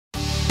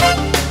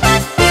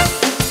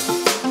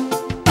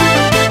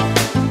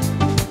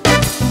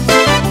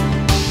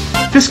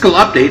Fiscal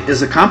Update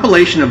is a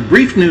compilation of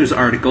brief news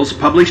articles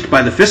published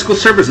by the Fiscal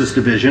Services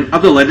Division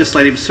of the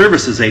Legislative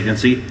Services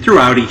Agency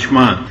throughout each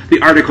month.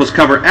 The articles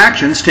cover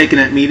actions taken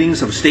at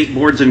meetings of state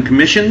boards and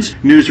commissions,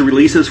 news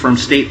releases from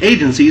state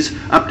agencies,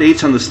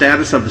 updates on the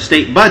status of the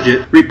state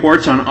budget,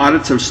 reports on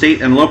audits of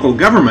state and local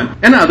government,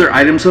 and other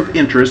items of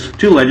interest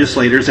to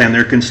legislators and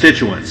their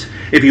constituents.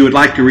 If you would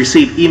like to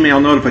receive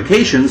email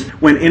notifications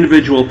when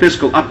individual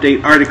Fiscal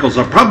Update articles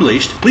are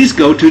published, please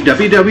go to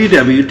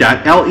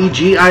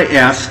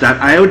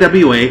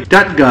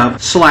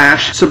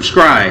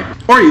www.legis.iowa.gov/subscribe,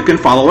 or you can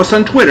follow us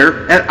on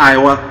Twitter at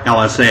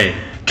IowaLSA.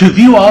 To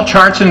view all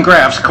charts and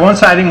graphs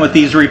coinciding with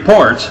these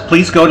reports,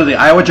 please go to the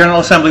Iowa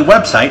General Assembly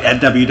website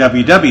at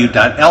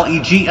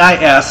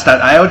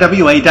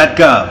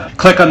www.legis.iowa.gov.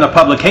 Click on the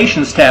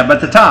Publications tab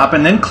at the top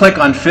and then click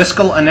on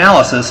Fiscal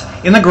Analysis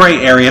in the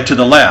gray area to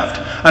the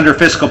left. Under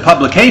Fiscal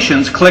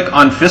Publications, click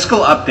on Fiscal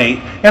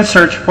Update and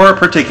search for a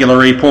particular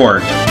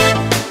report.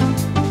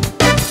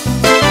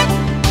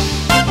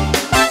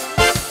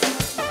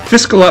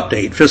 Fiscal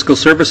Update, Fiscal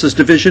Services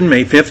Division,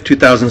 May 5,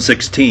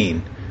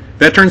 2016.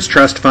 Veterans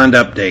Trust Fund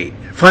Update.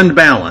 Fund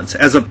balance.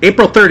 As of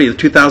April 30,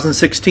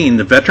 2016,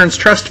 the Veterans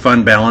Trust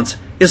Fund balance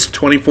is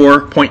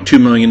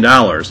 $24.2 million.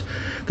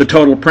 The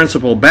total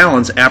principal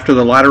balance after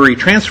the lottery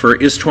transfer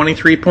is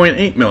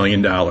 $23.8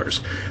 million.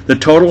 The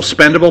total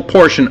spendable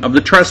portion of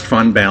the trust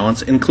fund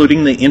balance,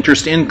 including the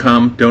interest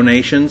income,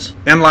 donations,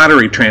 and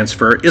lottery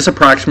transfer, is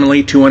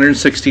approximately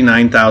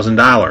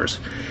 $269,000.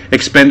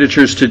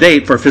 Expenditures to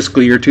date for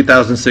fiscal year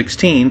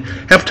 2016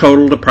 have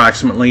totaled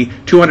approximately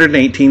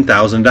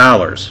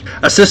 $218,000.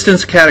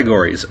 Assistance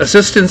categories.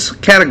 Assistance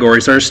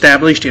categories are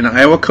established in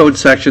Iowa Code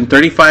Section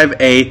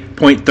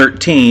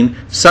 35A.13,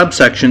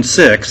 subsection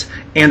 6,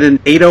 and in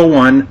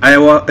 801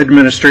 Iowa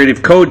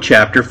Administrative Code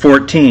Chapter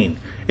 14.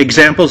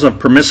 Examples of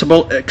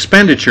permissible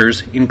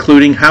expenditures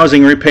including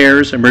housing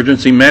repairs,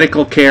 emergency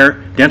medical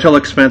care, dental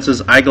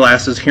expenses,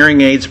 eyeglasses, hearing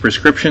aids,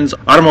 prescriptions,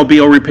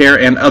 automobile repair,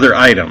 and other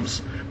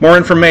items. More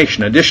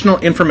information, additional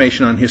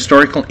information on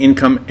historical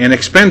income and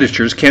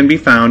expenditures can be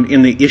found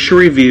in the Issue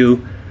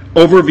Review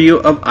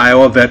Overview of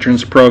Iowa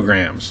Veterans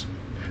Programs.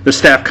 The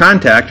staff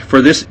contact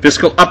for this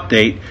fiscal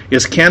update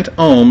is Kent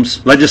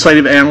Ohms,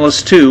 Legislative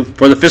Analyst 2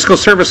 for the Fiscal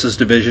Services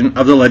Division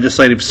of the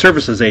Legislative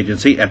Services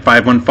Agency at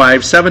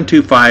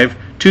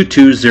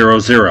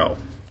 515-725-2200.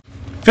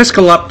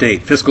 Fiscal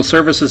Update, Fiscal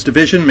Services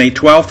Division, May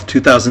 12,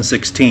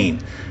 2016.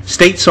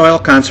 State Soil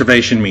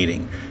Conservation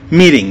Meeting.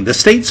 The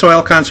State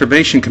Soil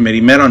Conservation Committee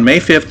met on May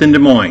 5th in Des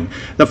Moines.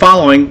 The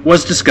following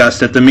was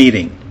discussed at the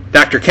meeting.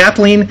 Dr.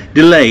 Kathleen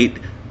DeLate,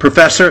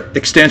 Professor,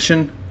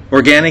 Extension,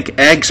 Organic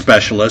Ag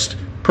Specialist,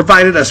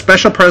 provided a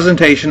special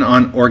presentation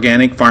on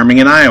organic farming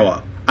in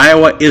Iowa.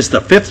 Iowa is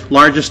the 5th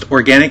largest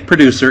organic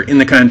producer in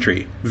the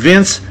country.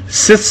 Vince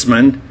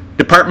Sitzman,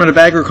 Department of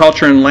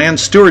Agriculture and Land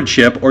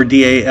Stewardship, or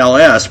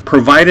DALS,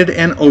 provided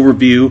an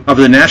overview of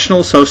the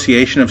National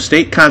Association of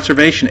State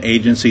Conservation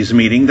Agencies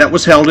meeting that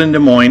was held in Des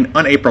Moines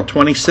on April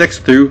 26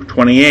 through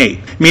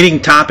 28. Meeting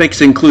topics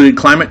included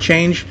climate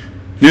change,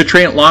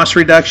 nutrient loss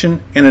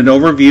reduction, and an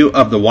overview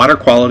of the Water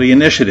Quality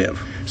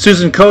Initiative.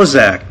 Susan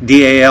Kozak,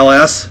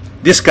 DALS,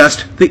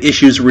 discussed the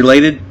issues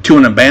related to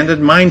an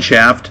abandoned mine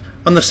shaft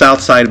on the south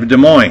side of Des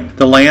Moines.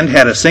 The land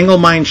had a single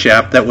mine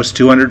shaft that was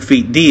 200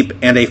 feet deep,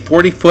 and a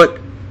 40-foot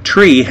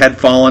tree had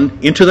fallen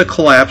into the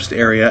collapsed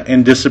area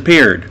and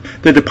disappeared.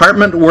 The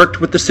department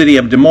worked with the city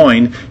of Des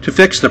Moines to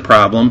fix the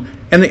problem,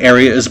 and the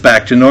area is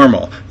back to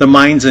normal. The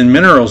Mines and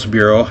Minerals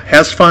Bureau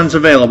has funds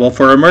available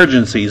for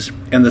emergencies,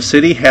 and the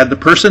city had the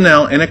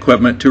personnel and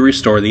equipment to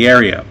restore the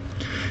area.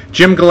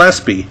 Jim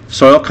Gillespie,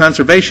 Soil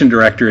Conservation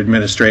Director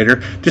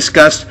Administrator,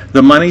 discussed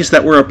the monies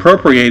that were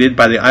appropriated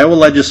by the Iowa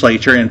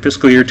Legislature in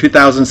fiscal year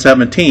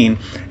 2017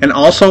 and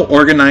also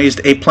organized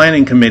a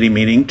planning committee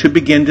meeting to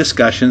begin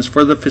discussions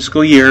for the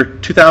fiscal year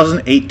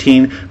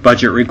 2018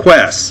 budget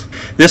requests.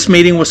 This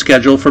meeting was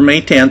scheduled for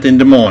May 10th in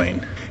Des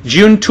Moines.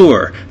 June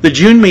Tour. The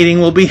June meeting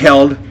will be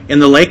held in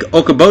the Lake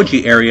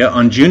Okoboji area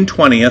on June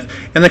 20th,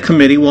 and the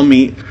committee will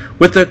meet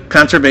with the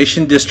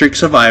Conservation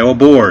Districts of Iowa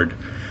Board.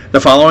 The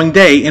following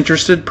day,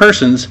 interested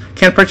persons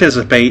can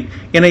participate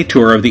in a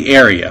tour of the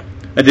area.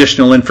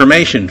 Additional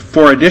information.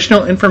 For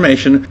additional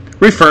information,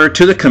 refer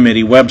to the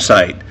committee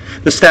website.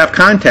 The staff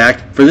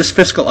contact for this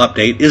fiscal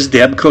update is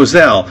Deb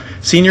Kozel,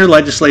 Senior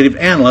Legislative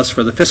Analyst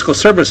for the Fiscal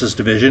Services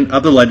Division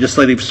of the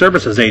Legislative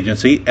Services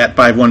Agency at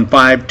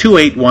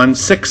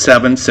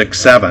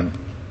 515-281-6767.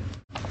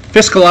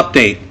 Fiscal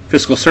Update,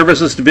 Fiscal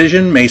Services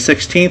Division, May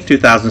 16,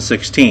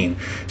 2016.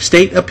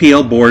 State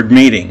Appeal Board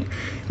Meeting.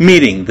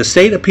 The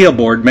State Appeal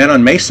Board met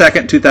on May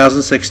 2,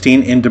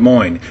 2016 in Des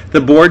Moines. The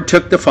board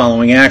took the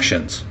following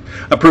actions.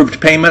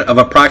 Approved payment of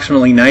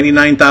approximately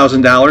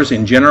 $99,000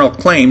 in general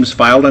claims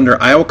filed under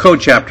Iowa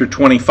Code Chapter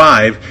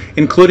 25,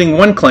 including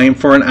one claim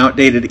for an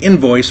outdated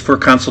invoice for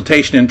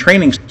consultation and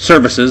training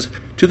services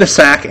to the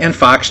Sac and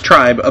Fox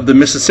tribe of the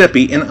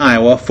Mississippi in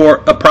Iowa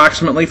for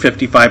approximately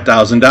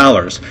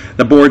 $55,000.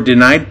 The board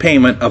denied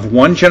payment of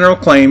one general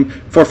claim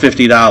for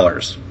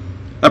 $50.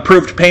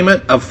 approved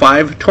payment of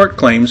 5 tort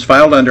claims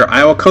filed under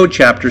Iowa Code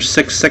Chapter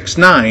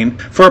 669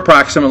 for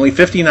approximately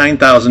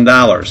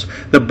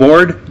 $59,000. The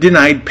board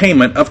denied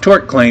payment of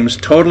tort claims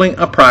totaling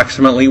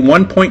approximately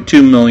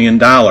 $1.2 million.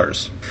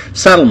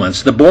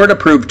 Settlements. The board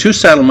approved 2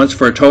 settlements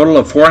for a total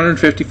of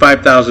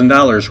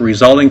 $455,000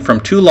 resulting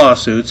from 2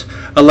 lawsuits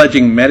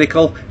alleging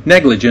medical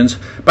negligence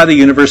by the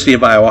University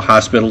of Iowa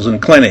hospitals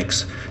and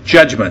clinics.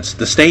 Judgments.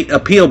 The State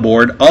Appeal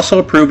Board also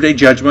approved a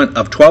judgment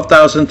of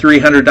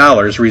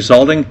 $12,300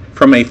 resulting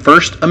from a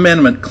First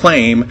Amendment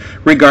claim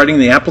regarding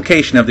the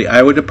application of the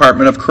Iowa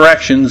Department of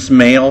Corrections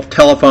mail,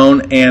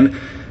 telephone, and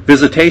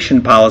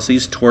visitation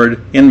policies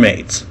toward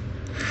inmates.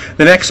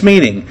 The next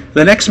meeting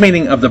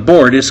of the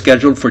board is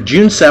scheduled for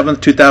June 7,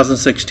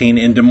 2016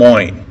 in Des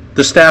Moines.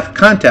 The staff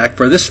contact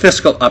for this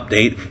fiscal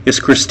update is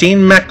Christine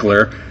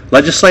Meckler,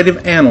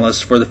 Legislative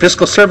Analyst for the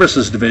Fiscal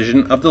Services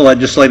Division of the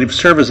Legislative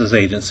Services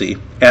Agency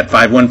at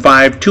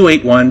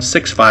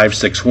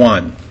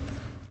 515-281-6561.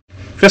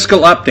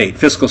 Fiscal Update,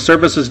 Fiscal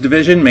Services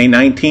Division, May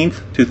 19,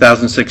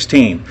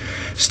 2016.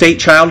 State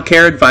Child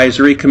Care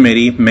Advisory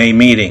Committee May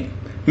meeting.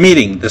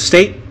 The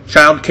State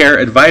Child Care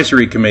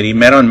Advisory Committee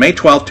met on May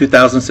 12,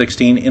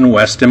 2016 in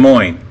West Des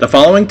Moines. The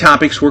following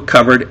topics were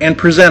covered and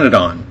presented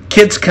on.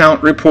 Kids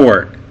Count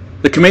Report.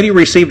 The committee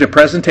received a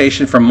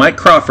presentation from Mike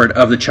Crawford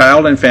of the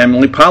Child and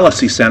Family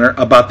Policy Center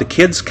about the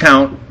Kids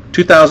Count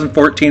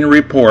 2014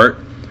 report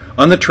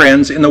on the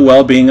trends in the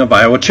well-being of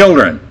Iowa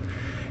children.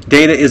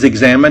 Data is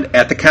examined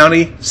at the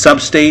county,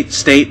 sub-state,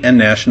 state, and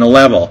national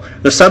level.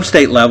 The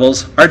sub-state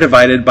levels are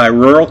divided by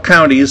rural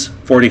counties,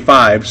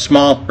 45,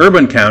 small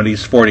urban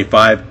counties,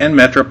 45, and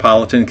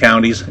metropolitan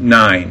counties,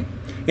 9.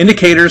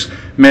 Indicators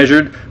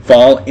measured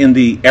fall in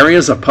the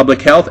areas of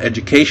public health,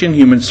 education,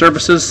 human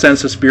services,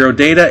 Census Bureau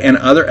data, and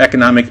other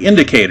economic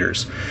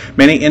indicators.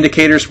 Many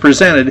indicators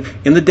presented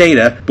in the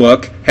data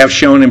book have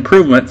shown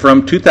improvement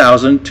from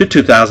 2000 to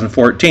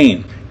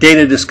 2014.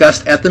 Data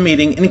discussed at the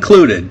meeting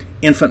included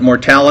infant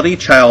mortality,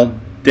 child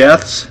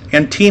deaths,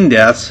 and teen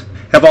deaths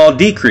have all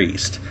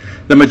decreased.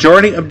 The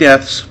majority of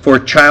deaths for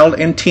child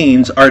and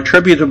teens are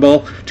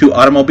attributable to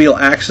automobile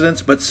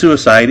accidents, but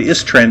suicide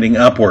is trending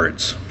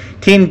upwards.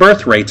 Teen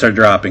birth rates are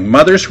dropping.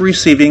 Mothers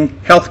receiving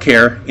health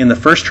care in the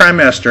first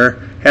trimester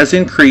has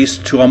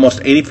increased to almost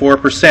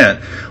 84%,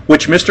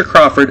 which Mr.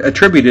 Crawford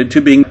attributed to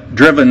being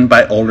driven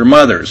by older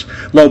mothers.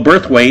 Low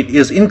birth weight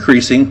is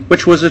increasing,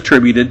 which was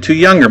attributed to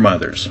younger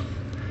mothers.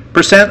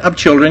 Percent of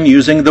children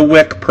using the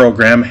WIC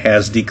program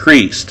has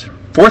decreased.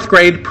 4th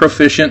grade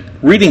proficient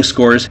reading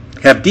scores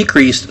have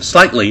decreased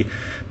slightly,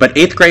 but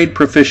 8th grade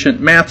proficient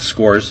math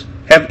scores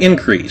have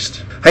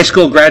increased. High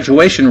school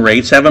graduation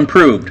rates have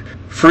improved.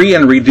 Free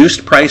and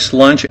reduced price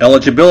lunch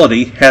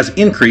eligibility has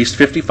increased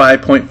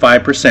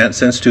 55.5%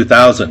 since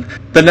 2000.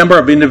 The number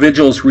of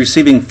individuals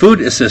receiving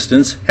food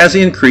assistance has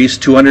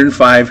increased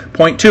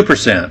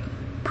 205.2%.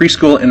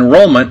 Preschool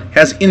enrollment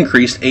has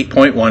increased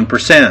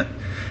 8.1%.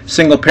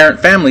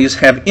 Single-parent families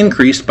have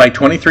increased by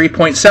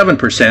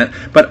 23.7%,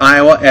 but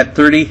Iowa at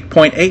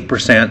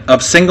 30.8%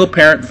 of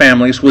single-parent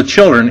families with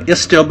children is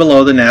still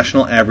below the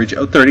national average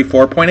of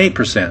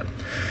 34.8%.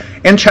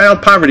 And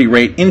child poverty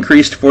rate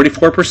increased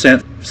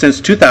 44% since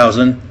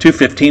 2000 to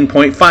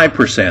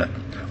 15.5%.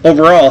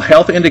 Overall,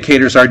 health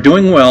indicators are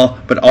doing well,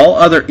 but all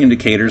other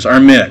indicators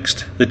are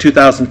mixed. The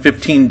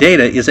 2015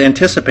 data is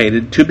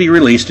anticipated to be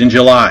released in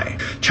July.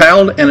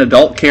 Child and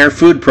Adult Care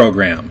Food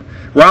Program.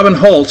 Robin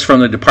Holtz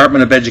from the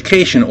Department of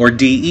Education, or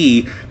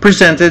DE,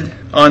 presented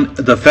on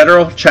the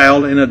Federal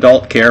Child and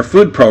Adult Care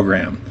Food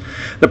Program.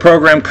 The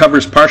program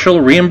covers partial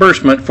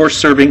reimbursement for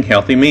serving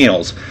healthy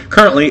meals.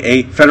 Currently,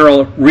 a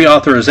federal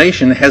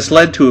reauthorization has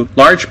led to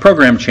large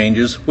program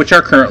changes which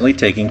are currently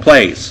taking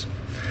place.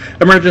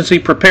 Emergency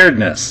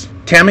preparedness.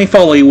 Tammy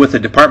Foley with the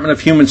Department of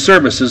Human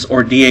Services,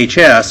 or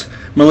DHS,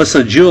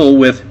 Melissa Jewell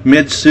with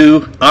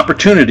Mid-Sioux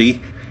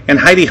Opportunity, and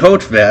Heidi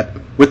Hotvet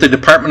with the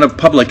Department of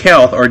Public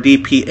Health, or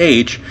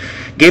DPH,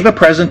 gave a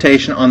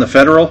presentation on the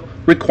federal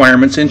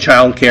requirements in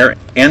Child Care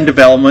and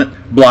Development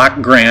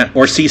Block Grant,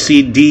 or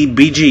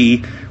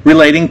CCDBG,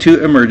 relating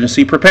to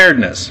emergency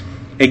preparedness.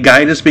 A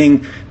guide is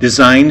being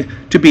designed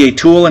to be a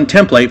tool and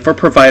template for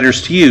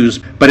providers to use,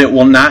 but it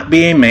will not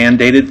be a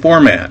mandated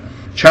format.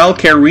 Child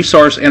Care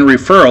Resource and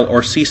Referral,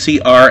 or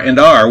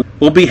CCR&R,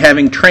 will be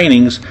having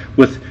trainings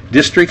with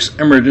district's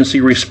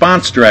emergency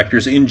response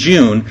directors in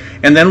June,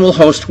 and then will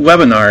host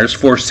webinars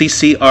for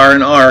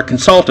CCR&R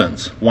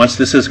consultants. Once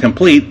this is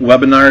complete,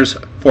 webinars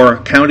for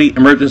county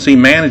emergency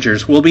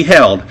managers will be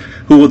held,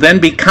 who will then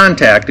be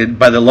contacted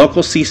by the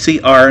local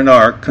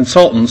CCR&R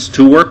consultants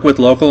to work with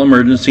local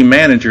emergency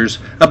managers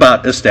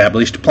about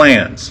established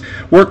plans.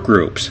 Work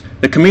groups.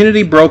 The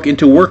community broke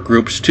into work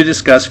groups to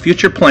discuss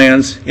future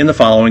plans in the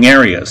following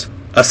areas.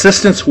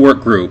 Assistance Work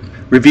Group.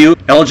 Review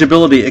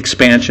eligibility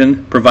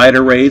expansion,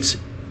 provider rates,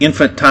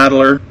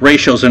 infant-toddler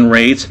ratios and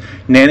rates,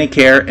 nanny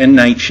care, and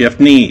night shift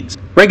needs.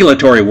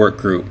 Regulatory Work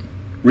Group.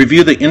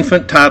 Review the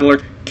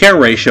infant-toddler care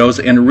ratios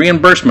and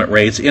reimbursement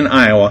rates in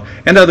Iowa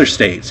and other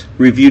states.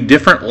 Review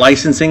different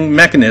licensing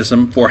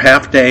mechanism for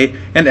half-day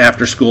and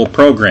after-school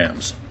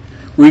programs.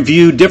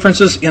 Review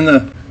differences in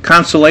the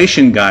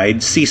Consolation Guide,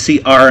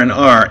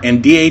 CCR&R,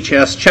 and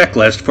DHS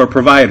checklist for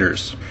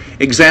providers.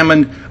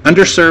 Examine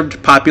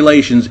underserved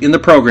populations in the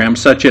program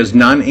such as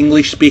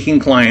non-English speaking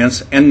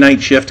clients and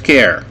night shift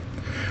care.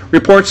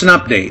 Reports and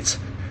updates.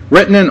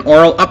 Written and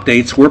oral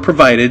updates were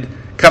provided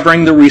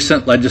covering the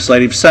recent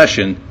legislative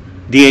session,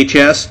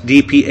 DHS,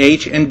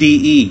 DPH, and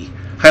DE.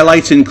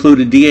 Highlights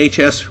included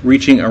DHS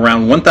reaching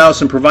around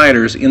 1,000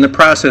 providers in the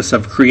process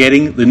of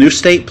creating the new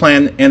state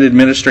plan and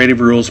administrative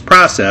rules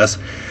process,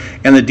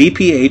 and the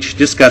DPH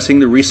discussing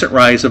the recent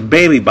rise of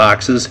baby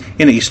boxes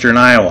in eastern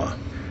Iowa.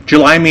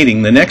 July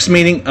meeting. The next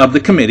meeting of the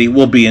committee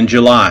will be in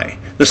July.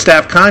 The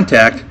staff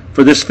contact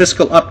for this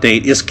fiscal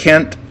update is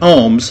Kent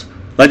Ohms,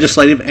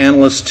 Legislative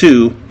Analyst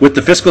 2 with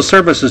the Fiscal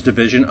Services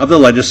Division of the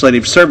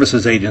Legislative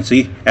Services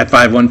Agency at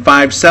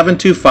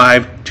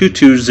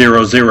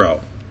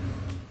 515-725-2200.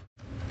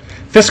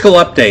 Fiscal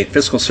Update,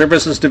 Fiscal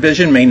Services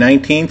Division, May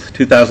 19,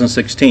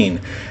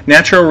 2016.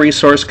 Natural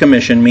Resource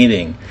Commission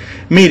meeting.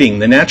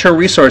 The Natural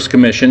Resource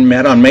Commission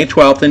met on May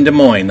 12th in Des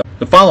Moines.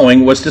 The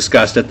following was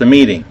discussed at the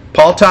meeting.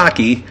 Paul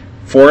Taki,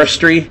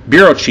 Forestry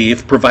Bureau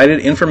Chief, provided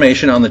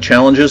information on the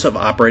challenges of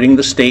operating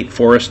the State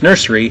Forest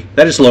Nursery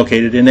that is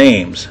located in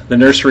Ames. The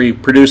nursery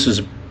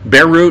produces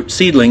bare root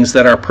seedlings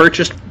that are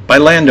purchased by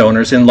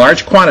landowners in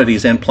large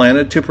quantities and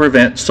planted to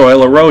prevent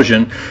soil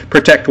erosion,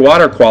 protect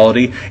water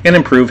quality, and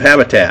improve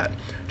habitat.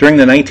 During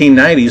the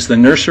 1990s, the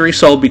nursery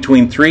sold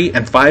between 3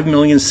 and 5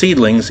 million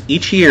seedlings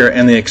each year,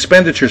 and the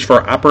expenditures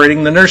for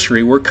operating the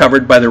nursery were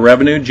covered by the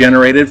revenue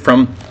generated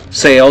from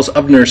sales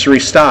of nursery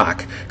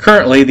stock.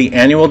 Currently, the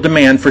annual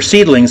demand for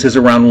seedlings is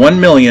around 1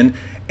 million,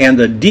 and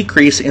the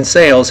decrease in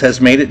sales has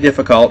made it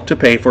difficult to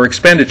pay for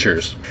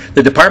expenditures.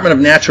 The Department of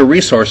Natural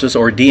Resources,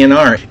 or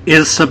DNR,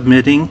 is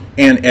submitting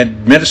an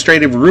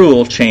administrative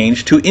rule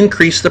change to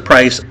increase the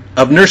price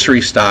of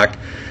nursery stock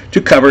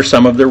to cover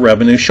some of the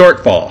revenue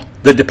shortfall.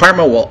 The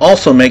department will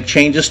also make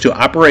changes to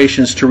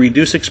operations to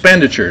reduce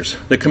expenditures.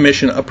 The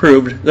Commission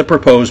approved the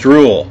proposed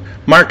rule.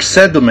 Mark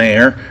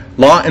Sedlmayer,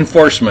 Law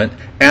Enforcement,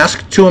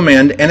 asked to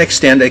amend and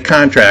extend a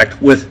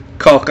contract with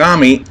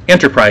Kalkami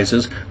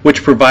Enterprises,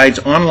 which provides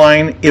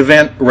online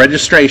event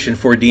registration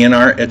for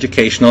DNR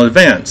educational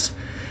events.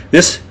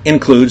 This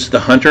includes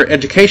the Hunter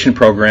Education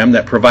Program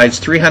that provides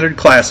 300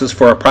 classes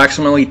for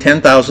approximately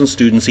 10,000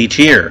 students each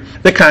year.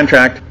 The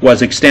contract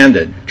was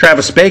extended.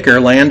 Travis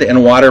Baker, Land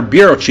and Water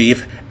Bureau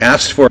Chief,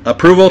 asked for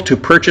approval to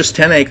purchase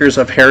 10 acres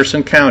of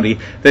Harrison County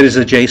that is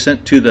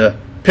adjacent to the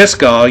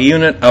Pisgah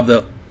unit of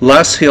the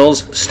Les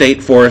Hills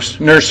State Forest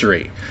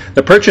Nursery.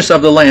 The purchase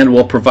of the land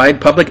will provide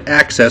public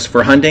access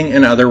for hunting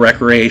and other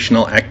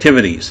recreational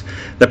activities.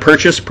 The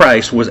purchase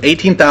price was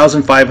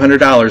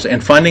 $18,500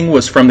 and funding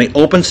was from the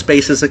Open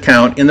Spaces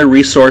account in the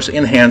Resource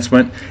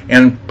Enhancement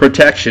and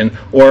Protection,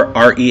 or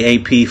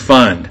REAP,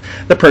 fund.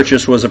 The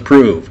purchase was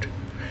approved.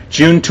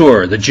 June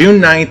tour. The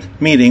June 9th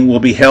meeting will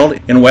be held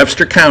in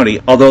Webster County,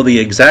 although the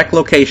exact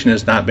location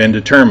has not been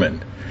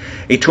determined.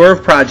 A tour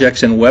of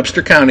projects in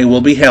Webster County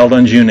will be held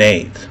on June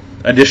 8th.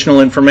 Additional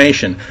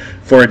information.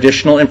 For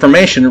additional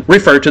information,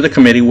 refer to the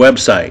committee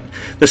website.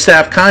 The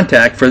staff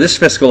contact for this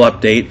fiscal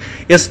update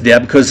is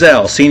Deb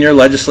Kozel, Senior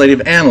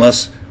Legislative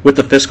Analyst with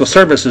the Fiscal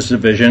Services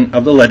Division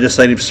of the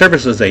Legislative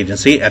Services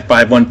Agency at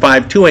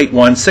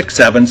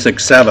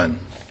 515-281-6767.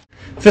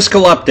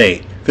 Fiscal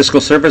Update.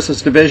 Fiscal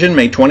Services Division,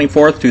 May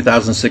 24,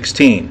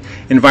 2016.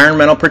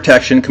 Environmental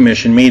Protection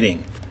Commission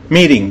meeting.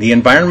 The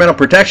Environmental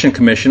Protection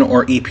Commission,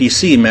 or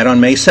EPC, met on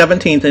May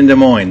 17th in Des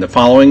Moines. The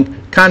following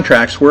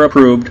contracts were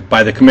approved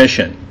by the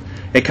Commission.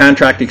 A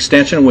contract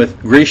extension with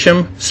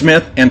Gresham,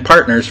 Smith &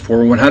 Partners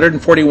for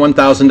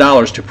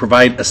 $141,000 to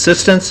provide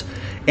assistance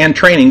and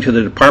training to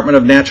the Department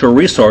of Natural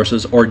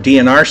Resources, or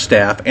DNR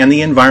staff, and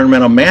the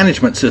Environmental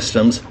Management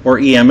Systems, or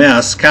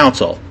EMS,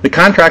 Council. The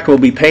contract will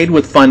be paid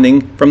with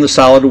funding from the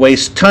solid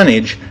waste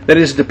tonnage that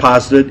is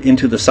deposited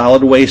into the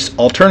Solid Waste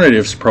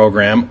Alternatives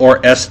Program,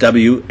 or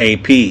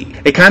SWAP.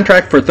 A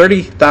contract for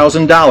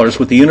 $30,000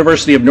 with the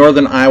University of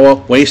Northern Iowa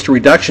Waste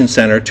Reduction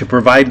Center to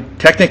provide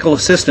technical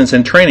assistance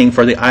and training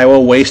for the Iowa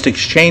Waste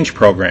Exchange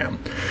Program.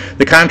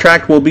 The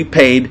contract will be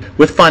paid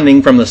with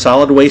funding from the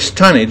solid waste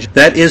tonnage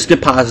that is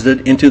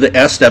deposited into the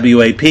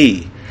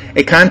SWAP.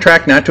 A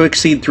contract not to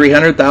exceed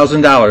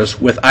 $300,000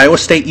 with Iowa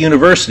State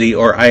University,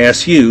 or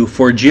ISU,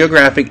 for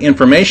Geographic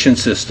Information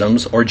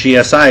Systems, or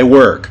GSI,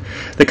 work.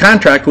 The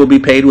contract will be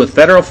paid with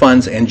federal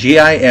funds and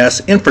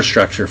GIS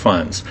infrastructure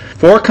funds.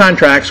 4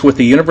 contracts with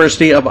the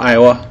University of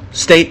Iowa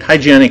State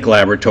Hygienic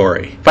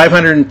Laboratory.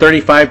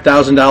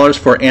 $535,000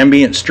 for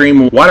ambient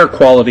stream water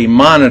quality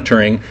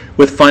monitoring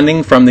with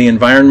funding from the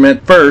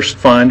Environment First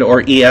Fund,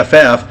 or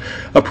EFF,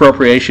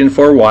 appropriation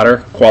for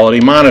water quality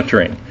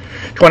monitoring.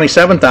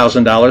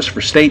 $27,000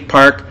 for state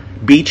park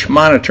beach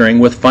monitoring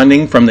with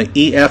funding from the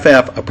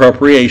EFF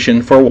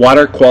appropriation for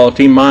water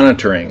quality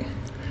monitoring.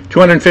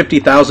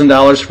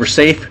 $250,000 for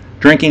safe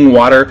drinking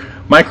water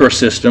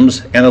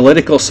microsystems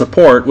analytical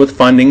support with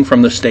funding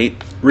from the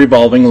State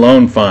Revolving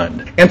Loan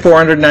Fund, and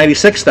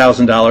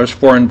 $496,000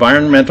 for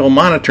environmental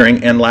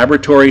monitoring and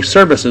laboratory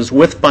services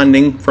with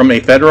funding from a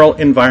federal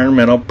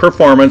Environmental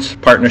Performance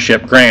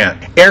Partnership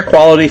grant. Air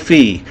quality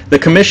fee. The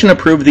Commission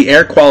approved the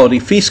air quality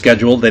fee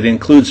schedule that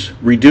includes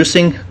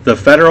reducing the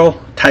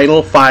federal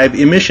Title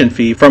V emission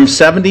fee from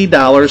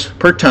 $70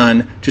 per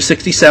ton to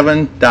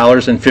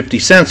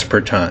 $67.50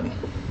 per ton.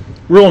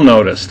 Rule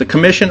notice. The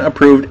Commission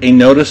approved a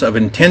notice of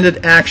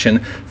intended action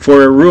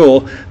for a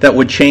rule that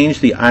would change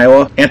the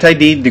Iowa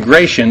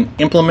anti-degradation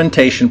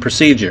implementation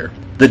procedure.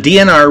 The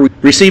DNR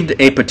received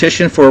a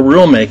petition for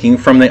rulemaking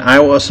from the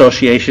Iowa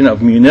Association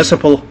of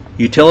Municipal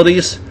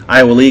Utilities,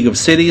 Iowa League of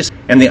Cities,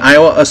 and the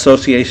Iowa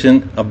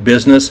Association of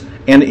Business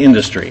and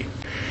Industry.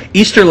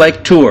 Easter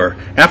Lake Tour.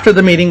 After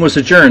the meeting was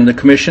adjourned, the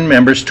Commission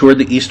members toured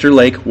the Easter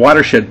Lake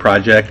Watershed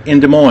Project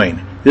in Des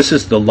Moines. This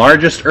is the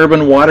largest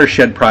urban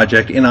watershed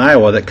project in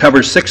Iowa that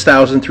covers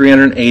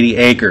 6,380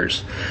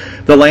 acres.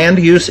 The land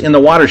use in the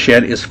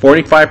watershed is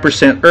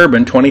 45%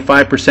 urban,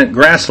 25%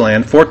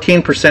 grassland,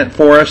 14%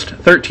 forest,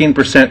 13%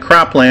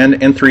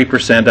 cropland, and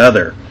 3%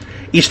 other.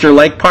 Easter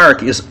Lake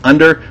Park is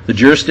under the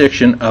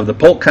jurisdiction of the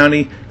Polk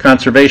County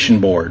Conservation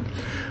Board,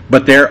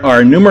 but there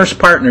are numerous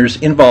partners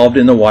involved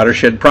in the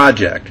watershed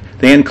project.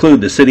 They include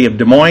the City of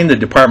Des Moines, the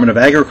Department of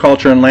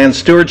Agriculture and Land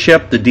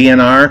Stewardship, the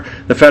DNR,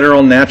 the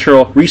Federal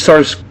Natural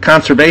Resource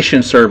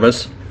Conservation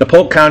Service, the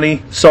Polk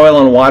County Soil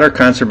and Water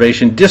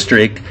Conservation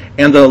District,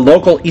 and the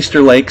local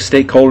Easter Lake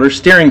Stakeholder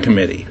Steering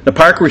Committee. The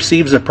park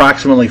receives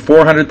approximately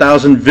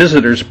 400,000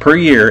 visitors per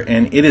year,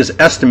 and it is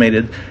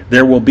estimated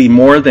there will be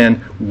more than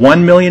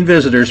 1 million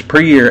visitors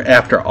per year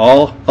after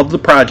all of the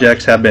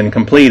projects have been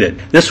completed.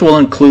 This will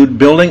include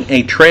building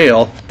a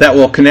trail that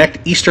will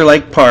connect Easter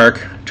Lake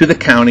Park to the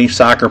county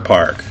soccer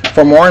park.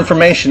 For more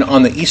information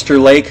on the Easter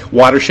Lake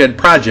Watershed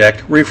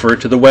Project, refer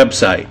to the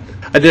website.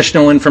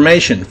 Additional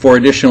information. For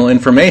additional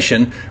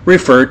information,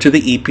 refer to the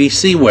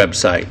EPC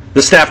website.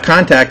 The staff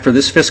contact for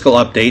this fiscal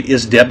update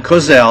is Deb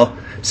Kozel,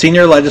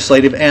 Senior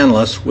Legislative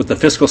Analyst with the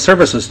Fiscal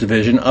Services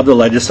Division of the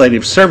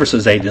Legislative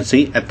Services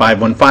Agency at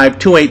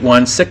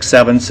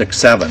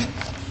 515-281-6767.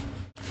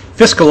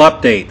 Fiscal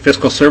Update,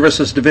 Fiscal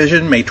Services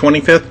Division, May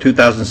 25,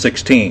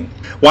 2016.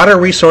 Water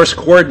Resource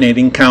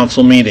Coordinating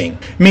Council meeting.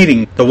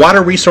 The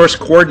Water Resource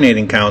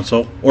Coordinating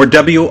Council, or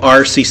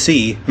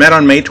WRCC, met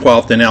on May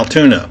 12th in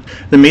Altoona.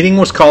 The meeting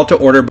was called to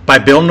order by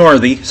Bill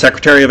Northey,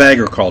 Secretary of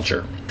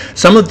Agriculture.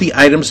 Some of the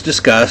items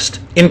discussed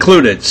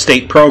included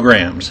state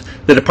programs.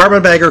 The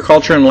Department of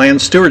Agriculture and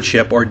Land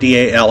Stewardship, or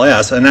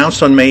DALS,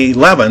 announced on May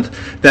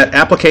 11th that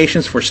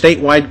applications for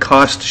statewide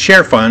cost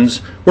share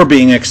funds were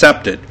being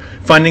accepted.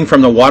 Funding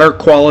from the Water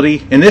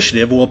Quality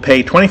Initiative will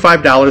pay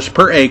 $25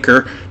 per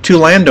acre to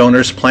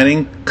landowners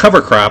planting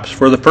cover crops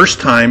for the first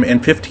time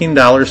and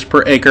 $15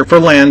 per acre for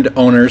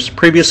landowners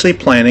previously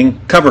planting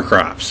cover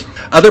crops.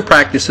 Other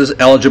practices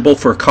eligible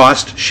for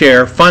cost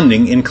share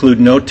funding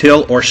include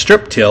no-till or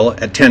strip-till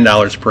at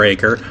 $10 per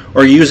acre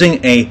or using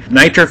a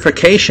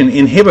nitrification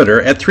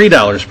inhibitor at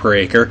 $3 per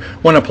acre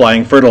when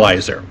applying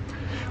fertilizer.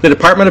 The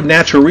Department of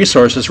Natural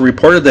Resources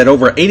reported that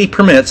over 80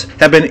 permits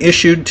have been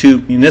issued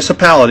to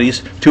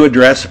municipalities to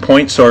address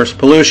point source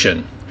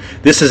pollution.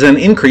 This is an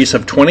increase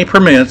of 20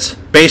 permits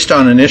based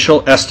on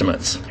initial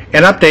estimates.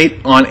 An update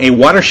on a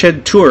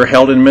watershed tour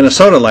held in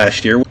Minnesota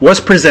last year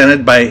was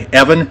presented by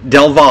Evan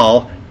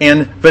Delval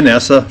and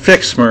Vanessa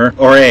Fixmer,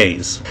 or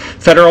A's.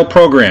 Federal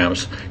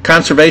programs.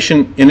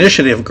 Conservation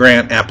Initiative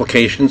grant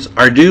applications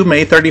are due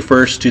May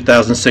 31,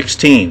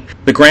 2016.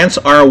 The grants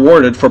are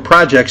awarded for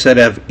projects that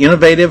have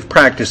innovative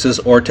practices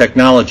or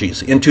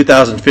technologies. In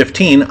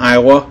 2015,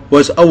 Iowa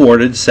was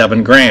awarded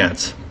 7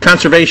 grants.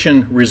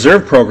 Conservation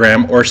Reserve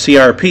Program, or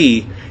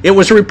CRP, it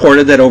was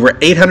reported that over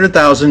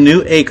 800,000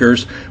 new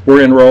acres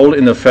were enrolled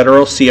in the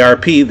federal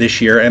CRP this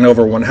year, and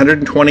over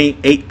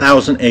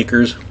 128,000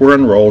 acres were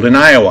enrolled in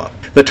Iowa.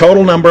 The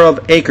total number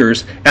of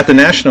acres at the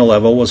national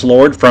level was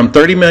lowered from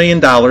 $30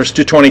 million to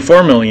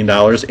 $24 million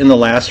in the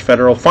last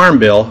federal farm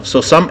bill, so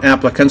some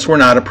applicants were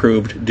not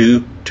approved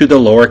due to the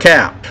lower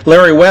cap.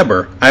 Larry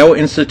Weber, Iowa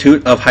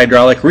Institute of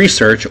Hydraulic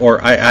Research, or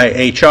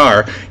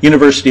IIHR,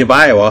 University of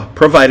Iowa,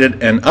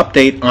 provided an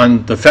update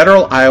on the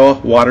federal Iowa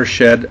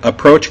Watershed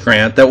Approach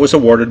grant that was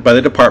awarded by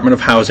the Department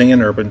of Housing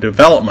and Urban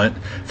Development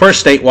for a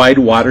statewide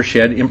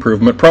watershed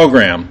improvement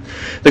program.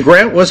 The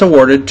grant was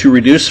awarded to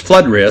reduce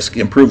flood risk,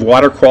 improve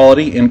water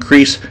quality,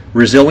 increase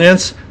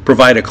resilience,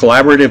 provide a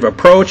collaborative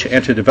approach,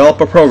 and to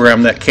develop a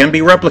program that can be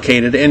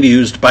replicated and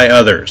used by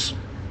others.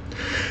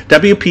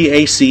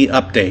 WPAC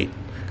update.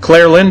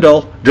 Claire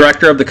Lindell,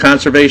 Director of the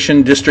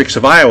Conservation Districts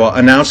of Iowa,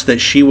 announced that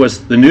she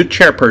was the new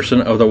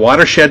chairperson of the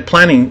Watershed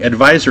Planning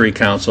Advisory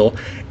Council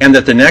and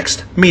that the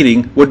next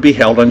meeting would be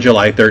held on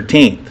July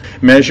 13th.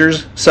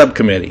 Measures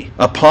Subcommittee.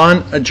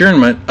 Upon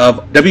adjournment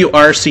of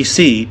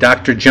WRCC,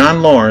 Dr.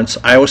 John Lawrence,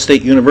 Iowa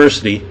State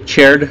University,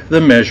 chaired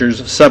the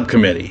Measures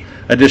Subcommittee.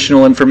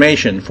 additional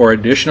information. For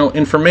additional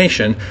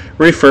information,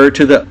 refer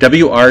to the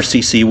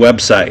WRCC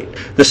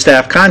website. The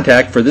staff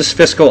contact for this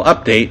fiscal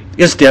update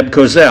is Deb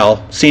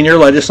Kozel, Senior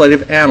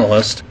Legislative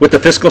Analyst with the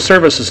Fiscal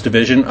Services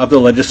Division of the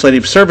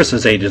Legislative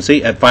Services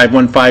Agency at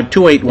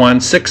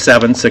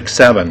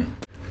 515-281-6767.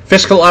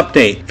 Fiscal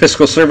Update,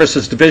 Fiscal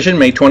Services Division,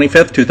 May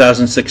 25,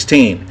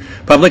 2016.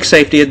 Public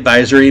Safety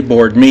Advisory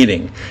Board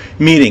Meeting.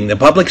 The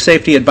Public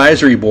Safety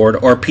Advisory Board,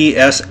 or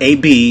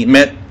PSAB,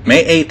 met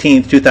May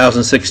 18,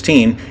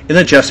 2016 in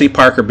the Jesse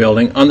Parker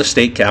Building on the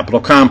State Capitol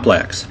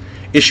Complex.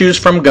 Issues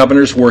from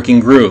Governor's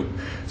Working Group.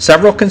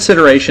 Several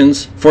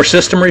considerations for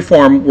system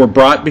reform were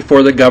brought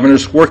before the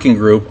Governor's Working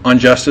Group on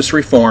Justice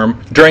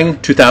Reform during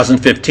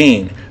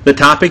 2015. The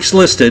topics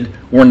listed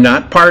were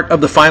not part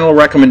of the final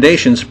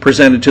recommendations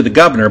presented to the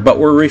Governor, but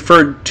were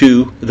referred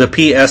to the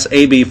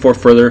PSAB for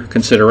further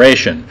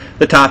consideration.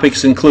 The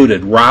topics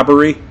included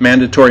robbery,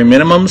 mandatory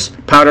minimums,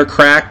 powder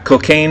crack,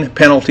 cocaine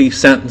penalty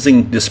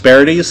sentencing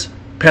disparities,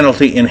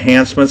 penalty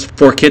enhancements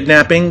for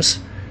kidnappings,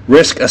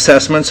 risk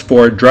assessments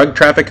for drug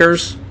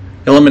traffickers,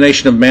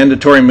 elimination of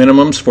mandatory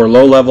minimums for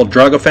low-level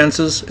drug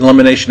offenses,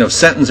 elimination of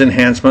sentence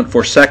enhancement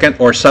for second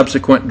or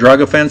subsequent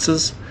drug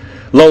offenses,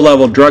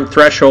 low-level drug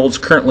thresholds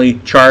currently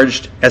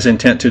charged as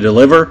intent to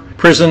deliver,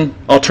 prison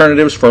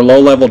alternatives for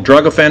low-level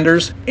drug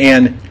offenders,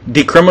 and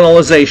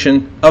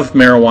decriminalization of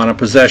marijuana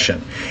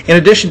possession. In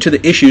addition to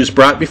the issues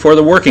brought before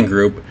the working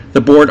group, the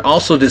board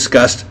also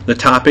discussed the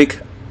topic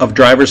of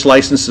driver's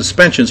license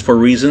suspensions for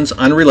reasons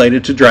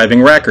unrelated to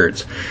driving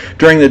records.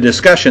 During the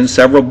discussion,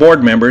 several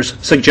board members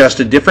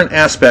suggested different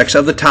aspects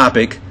of the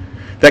topic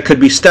that could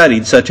be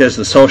studied, such as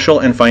the social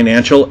and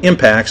financial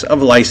impacts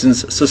of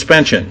license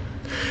suspension.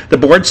 The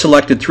board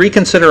selected 3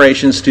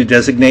 considerations to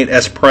designate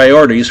as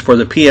priorities for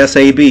the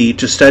PSAB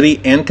to study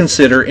and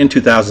consider in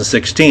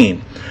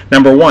 2016.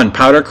 Number 1,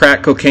 powder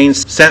crack cocaine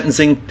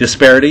sentencing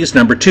disparities.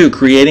 Number 2,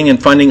 creating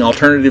and funding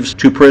alternatives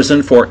to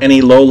prison for any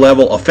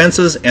low-level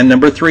offenses. And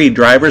number 3,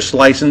 driver's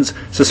license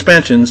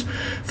suspensions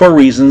for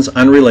reasons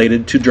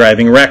unrelated to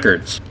driving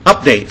records.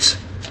 Updates.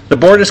 The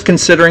board is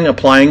considering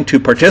applying to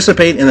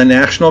participate in the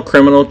National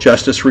Criminal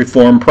Justice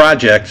Reform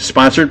Project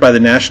sponsored by the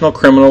National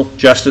Criminal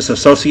Justice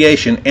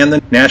Association and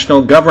the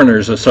National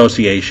Governors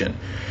Association.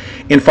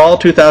 In fall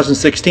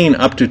 2016,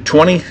 up to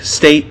 20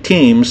 state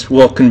teams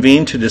will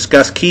convene to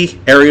discuss key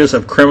areas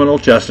of criminal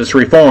justice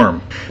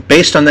reform.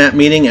 Based on that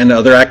meeting and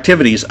other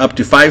activities, up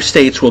to 5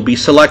 states will be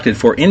selected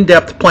for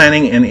in-depth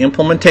planning and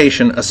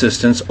implementation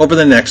assistance over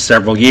the next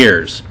several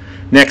years.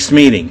 Next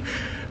meeting.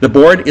 The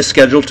board is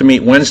scheduled to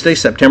meet Wednesday,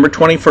 September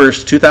 21,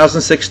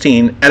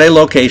 2016 at a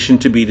location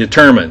to be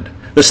determined.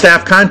 The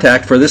staff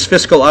contact for this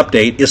fiscal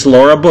update is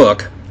Laura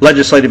Book,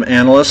 Legislative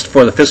Analyst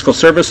for the Fiscal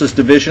Services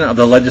Division of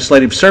the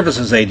Legislative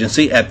Services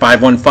Agency at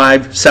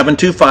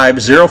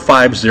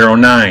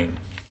 515-725-0509.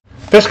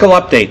 Fiscal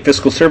Update,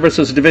 Fiscal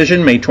Services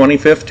Division, May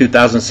 25,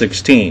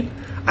 2016.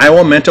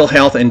 Iowa Mental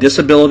Health and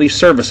Disability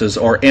Services,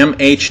 or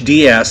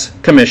MHDS,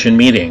 Commission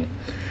Meeting.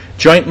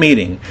 Joint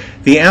Meeting.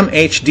 The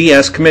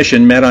MHDS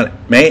Commission met on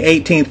May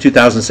 18,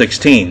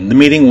 2016. The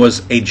meeting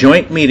was a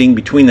joint meeting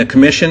between the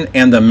Commission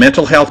and the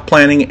Mental Health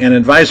Planning and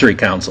Advisory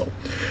Council.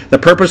 The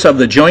purpose of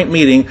the joint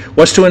meeting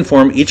was to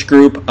inform each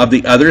group of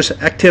the other's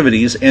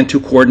activities and to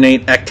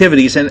coordinate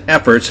activities and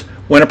efforts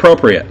when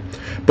appropriate.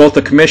 Both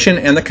the Commission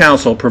and the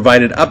Council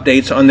provided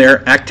updates on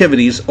their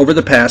activities over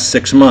the past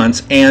 6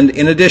 months, and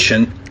in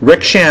addition,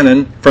 Rick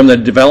Shannon from the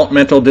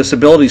Developmental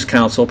Disabilities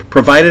Council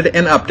provided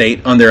an update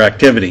on their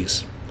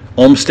activities.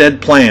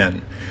 Olmstead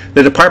Plan.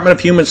 The Department of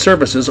Human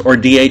Services, or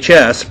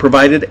DHS,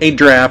 provided a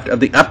draft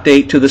of the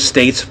update to the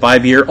state's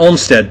 5-year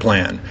Olmstead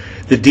Plan.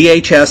 The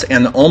DHS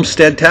and the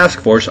Olmstead Task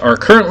Force are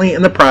currently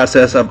in the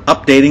process of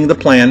updating the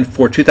plan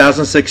for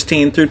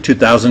 2016 through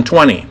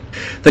 2020.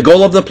 The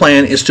goal of the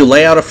plan is to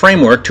lay out a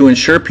framework to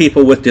ensure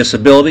people with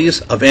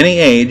disabilities of any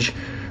age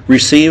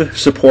receive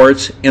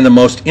supports in the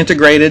most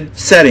integrated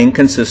setting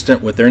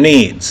consistent with their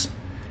needs.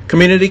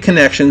 Community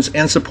connections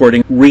and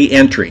supporting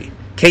re-entry.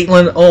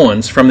 Caitlin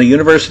Owens from the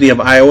University of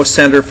Iowa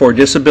Center for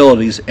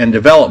Disabilities and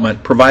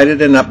Development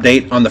provided an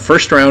update on the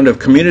first round of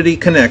Community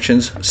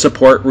Connections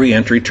Support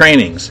Reentry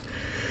trainings.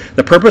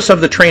 The purpose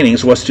of the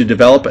trainings was to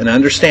develop an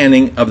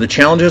understanding of the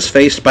challenges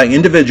faced by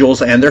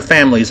individuals and their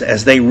families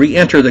as they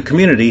re-enter the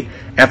community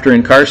after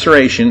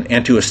incarceration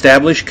and to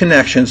establish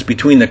connections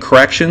between the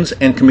corrections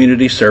and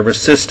community service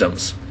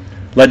systems.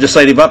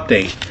 Legislative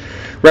Update.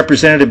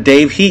 Representative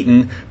Dave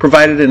Heaton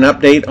provided an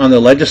update on the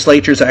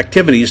legislature's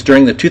activities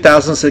during the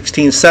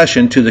 2016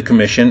 session to the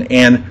Commission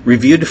and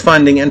reviewed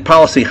funding and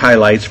policy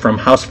highlights from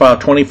House File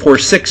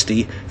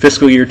 2460,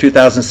 Fiscal Year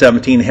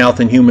 2017 Health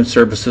and Human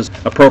Services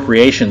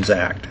Appropriations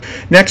Act.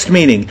 Next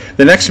meeting.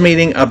 The next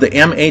meeting of the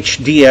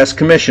MHDS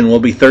Commission will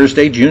be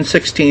Thursday, June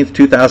 16,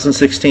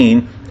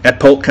 2016 at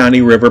Polk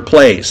County River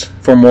Place.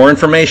 For more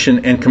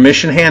information and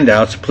Commission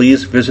handouts,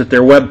 please visit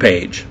their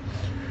webpage.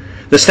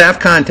 The staff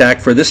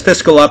contact for this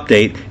fiscal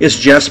update is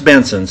Jess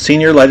Benson,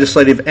 Senior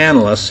Legislative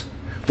Analyst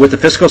with the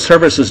Fiscal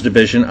Services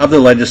Division of the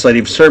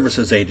Legislative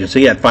Services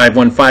Agency at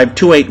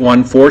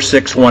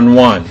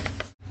 515-281-4611.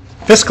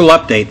 Fiscal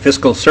Update,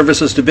 Fiscal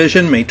Services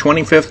Division, May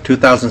 25,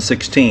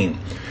 2016.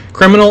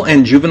 Criminal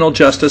and Juvenile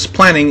Justice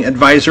Planning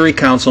Advisory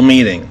Council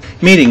meeting.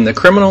 The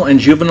Criminal and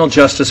Juvenile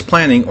Justice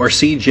Planning, or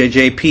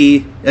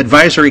CJJP,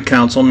 Advisory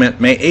Council met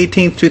May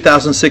 18,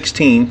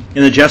 2016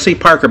 in the Jesse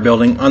Parker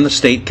Building on the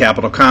State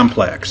Capitol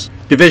Complex.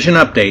 Division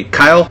Update.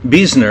 Kyle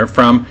Biesner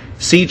from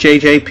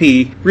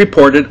CJJP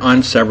reported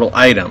on several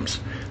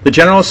items. The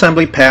General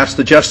Assembly passed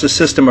the Justice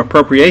System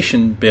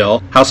Appropriation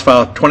Bill, House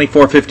File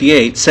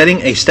 2458,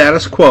 setting a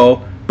status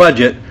quo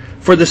budget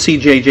for the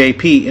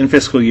CJJP in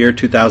fiscal year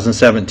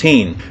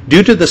 2017.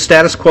 Due to the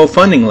status quo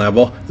funding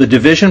level, the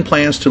division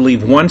plans to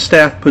leave one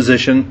staff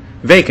position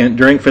vacant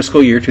during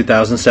fiscal year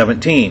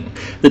 2017.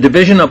 The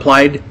division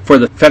applied for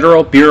the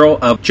Federal Bureau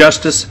of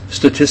Justice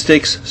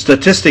Statistics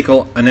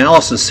Statistical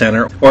Analysis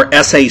Center, or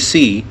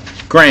SAC,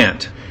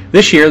 grant.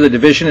 This year, the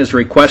division is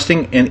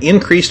requesting an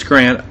increased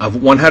grant of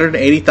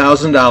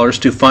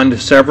 $180,000 to fund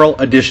several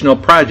additional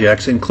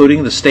projects,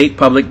 including the State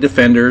Public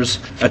Defender's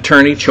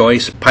Attorney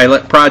Choice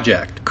Pilot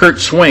Project. Kurt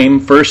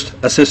Swaim, First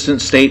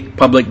Assistant State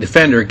Public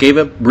Defender, gave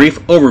a brief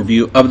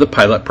overview of the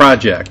pilot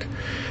project.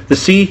 The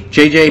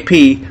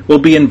CJJP will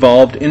be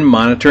involved in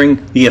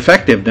monitoring the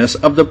effectiveness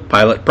of the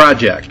pilot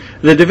project.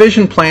 The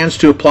division plans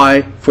to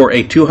apply for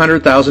a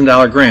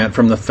 $200,000 grant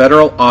from the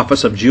Federal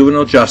Office of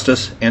Juvenile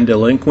Justice and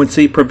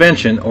Delinquency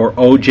Prevention, or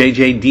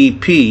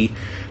OJJDP,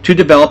 to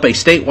develop a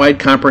statewide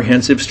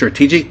comprehensive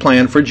strategic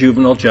plan for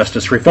juvenile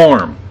justice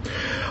reform.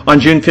 On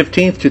June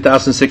 15,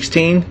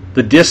 2016,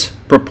 the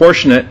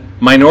Disproportionate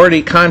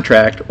Minority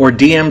Contract, or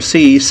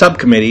DMC,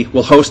 subcommittee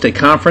will host a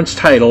conference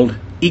titled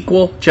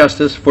Equal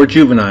Justice for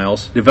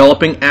Juveniles,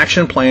 Developing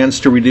Action Plans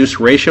to Reduce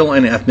Racial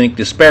and Ethnic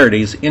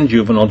Disparities in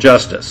Juvenile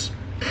Justice.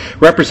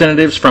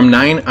 Representatives from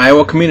 9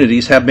 Iowa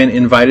communities have been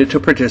invited to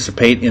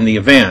participate in the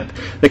event.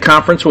 The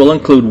conference will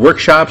include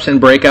workshops and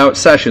breakout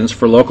sessions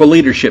for local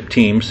leadership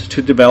teams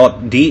to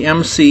develop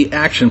DMC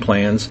action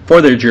plans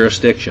for their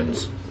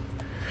jurisdictions.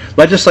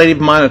 Legislative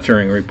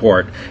Monitoring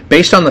Report.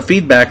 Based on the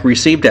feedback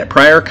received at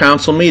prior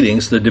council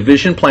meetings, the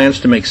division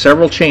plans to make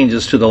several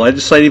changes to the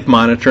Legislative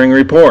Monitoring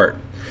Report.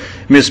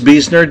 Ms.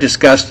 Biesner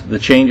discussed the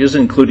changes,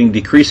 including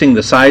decreasing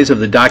the size of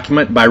the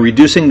document by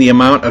reducing the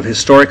amount of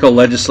historical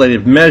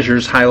legislative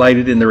measures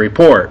highlighted in the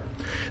report.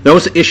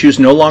 Those issues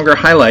no longer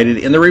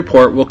highlighted in the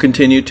report will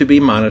continue to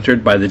be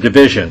monitored by the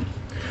division.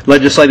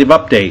 Legislative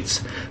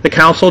updates. The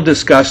Council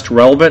discussed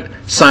relevant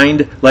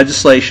signed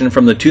legislation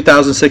from the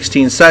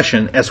 2016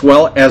 session, as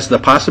well as the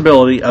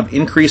possibility of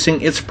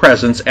increasing its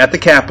presence at the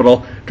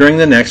Capitol during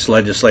the next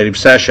legislative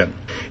session.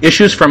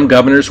 Issues from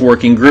Governor's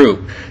Working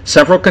Group.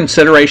 Several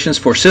considerations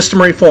for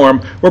system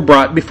reform were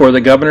brought before the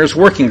Governor's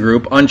Working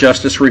Group on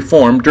Justice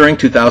Reform during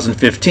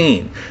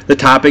 2015. The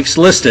topics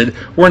listed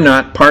were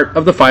not part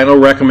of the final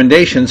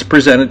recommendations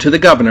presented to the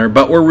Governor,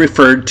 but were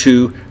referred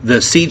to the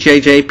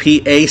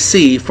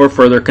CJJPAC for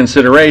further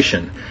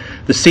consideration.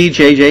 The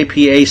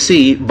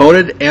CJJPAC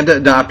voted and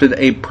adopted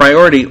a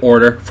priority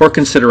order for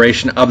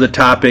consideration of the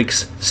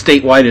topics: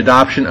 statewide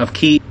adoption of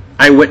key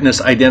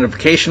eyewitness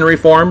identification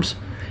reforms,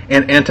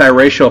 an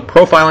anti-racial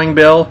profiling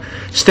bill,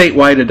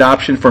 statewide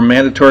adoption for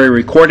mandatory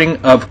recording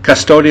of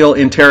custodial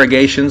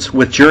interrogations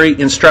with jury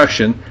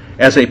instruction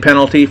as a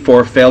penalty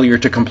for failure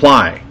to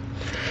comply.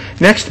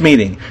 Next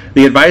meeting.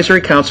 The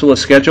Advisory Council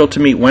is scheduled to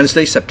meet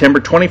Wednesday, September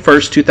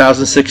 21,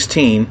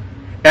 2016,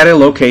 at a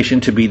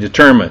location to be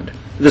determined.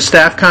 The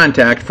staff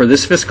contact for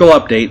this fiscal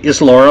update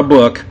is Laura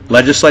Book,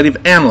 Legislative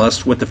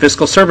Analyst with the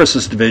Fiscal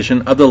Services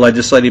Division of the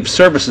Legislative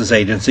Services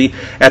Agency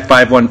at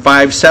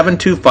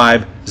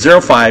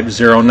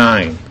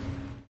 515-725-0509.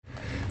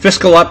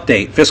 Fiscal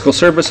Update, Fiscal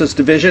Services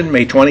Division,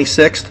 May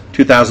 26,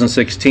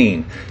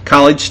 2016.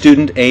 College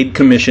Student Aid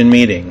Commission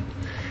meeting.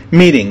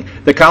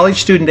 The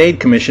College Student Aid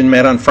Commission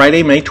met on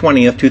Friday, May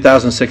 20,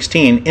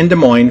 2016 in Des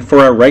Moines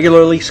for a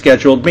regularly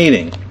scheduled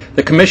meeting.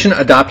 The Commission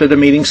adopted a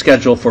meeting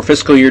schedule for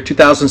fiscal year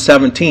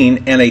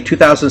 2017 and a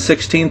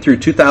 2016 through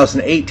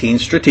 2018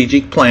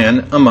 strategic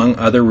plan, among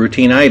other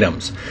routine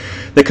items.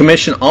 The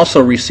Commission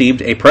also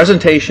received a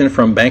presentation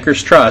from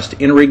Bankers Trust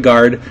in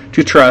regard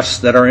to trusts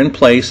that are in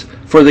place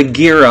for the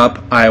Gear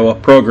Up Iowa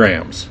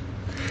programs.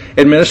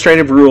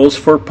 Administrative rules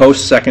for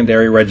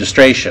post-secondary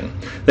registration.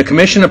 The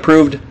Commission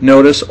approved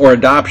notice or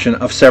adoption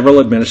of several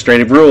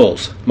administrative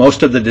rules.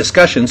 Most of the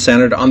discussion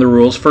centered on the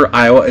rules for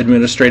Iowa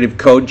Administrative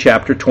Code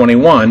Chapter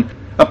 21,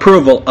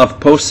 approval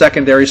of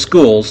post-secondary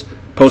schools,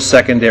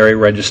 post-secondary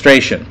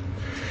registration.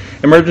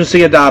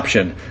 Emergency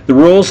adoption. The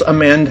rules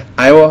amend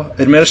Iowa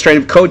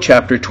Administrative Code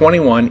Chapter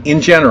 21 in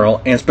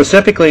general and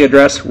specifically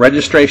address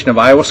registration of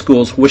Iowa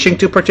schools wishing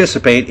to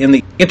participate in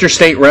the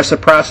Interstate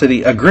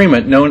Reciprocity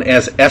Agreement known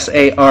as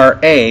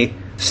SARA,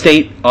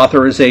 State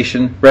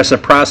Authorization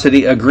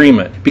Reciprocity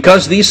Agreement.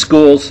 Because these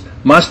schools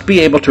must be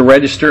able to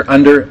register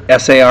under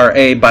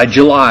SARA by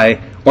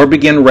July or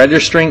begin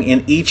registering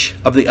in each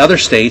of the other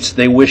states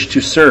they wish to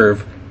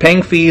serve,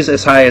 paying fees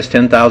as high as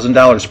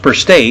 $10,000 per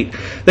state,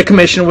 the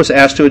Commission was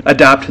asked to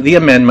adopt the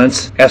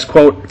amendments as,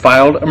 quote,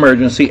 filed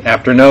emergency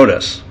after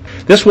notice.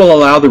 This will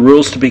allow the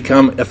rules to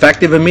become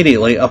effective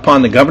immediately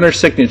upon the governor's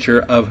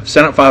signature of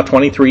Senate File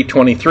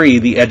 2323,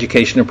 the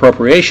Education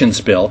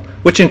Appropriations Bill,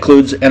 which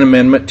includes an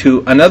amendment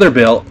to another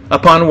bill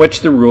upon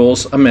which the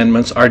rules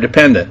amendments are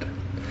dependent.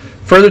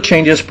 Further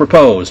changes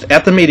proposed.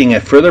 At the meeting,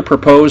 a further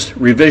proposed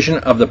revision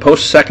of the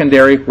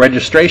post-secondary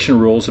registration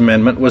rules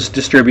amendment was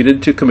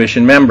distributed to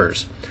Commission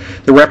members.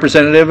 The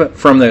representative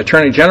from the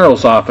Attorney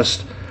General's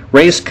office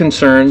raised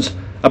concerns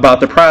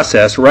about the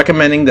process,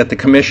 recommending that the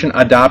Commission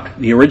adopt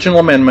the original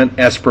amendment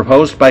as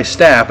proposed by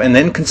staff and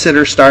then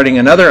consider starting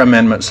another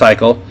amendment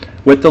cycle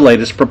with the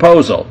latest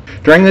proposal.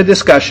 During the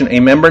discussion,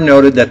 a member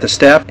noted that the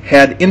staff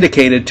had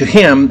indicated to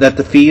him that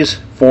the fees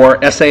for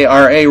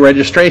SARA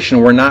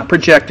registration were not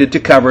projected to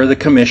cover the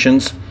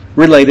Commission's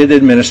related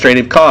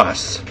administrative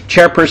costs.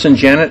 Chairperson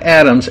Janet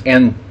Adams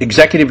and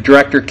Executive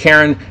Director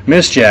Karen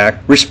Mizjak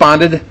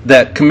responded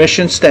that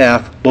Commission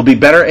staff will be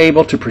better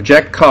able to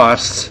project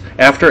costs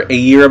after a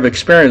year of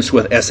experience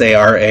with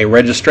SARA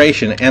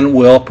registration and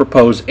will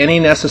propose any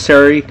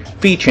necessary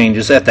fee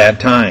changes at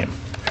that time.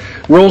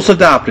 Rules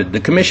adopted. The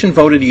Commission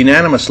voted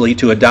unanimously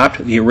to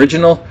adopt the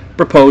original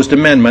proposed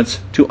amendments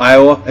to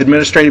Iowa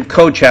Administrative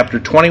Code Chapter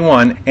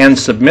 21 and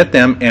submit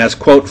them as,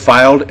 quote,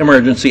 filed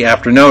emergency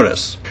after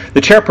notice.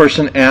 The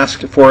chairperson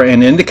asked for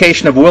an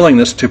indication of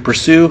willingness to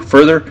pursue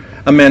further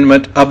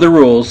amendment of the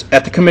rules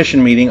at the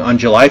Commission meeting on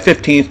July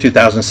 15,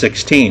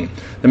 2016.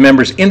 The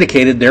members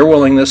indicated their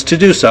willingness to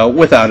do so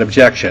without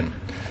objection.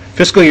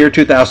 Fiscal year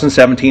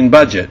 2017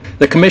 budget.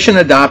 The Commission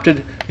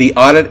adopted the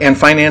Audit and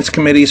Finance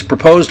Committee's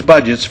proposed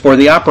budgets for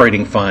the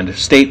Operating Fund,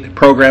 State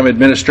Program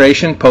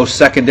Administration,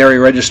 Post-Secondary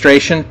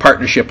Registration,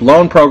 Partnership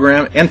Loan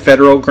Program, and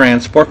federal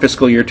grants for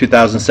fiscal year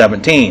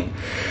 2017.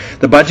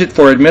 The budget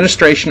for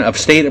administration of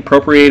state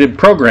appropriated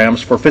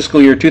programs for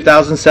fiscal year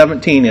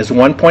 2017 is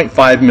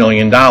 $1.5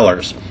 million.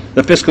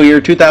 The fiscal year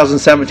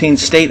 2017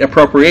 state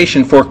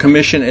appropriation for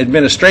Commission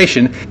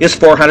administration is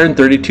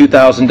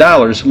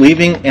 $432,000,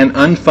 leaving an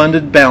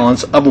unfunded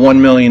balance of $1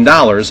 million.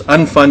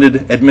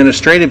 Unfunded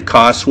administrative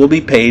costs will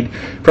be paid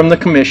from the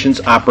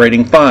Commission's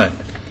operating fund.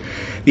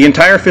 The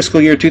entire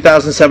fiscal year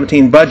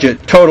 2017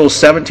 budget totals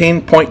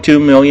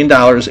 $17.2 million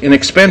in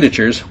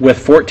expenditures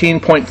with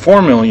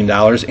 $14.4 million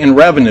in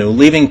revenue,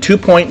 leaving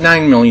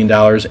 $2.9 million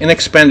in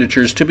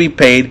expenditures to be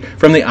paid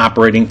from the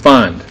operating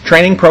fund.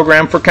 Training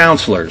program for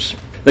counselors.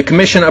 The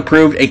Commission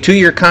approved a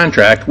 2-year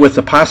contract with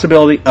the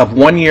possibility of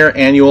 1-year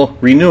annual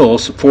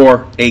renewals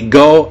for a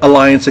Go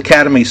Alliance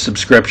Academy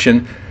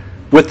subscription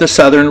with the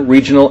Southern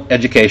Regional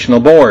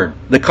Educational Board.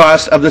 The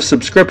cost of the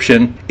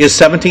subscription is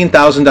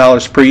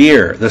 $17,000 per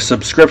year. The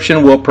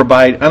subscription will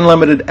provide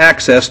unlimited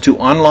access to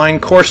online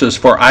courses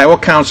for Iowa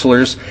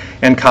counselors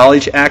and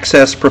college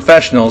access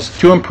professionals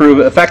to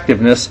improve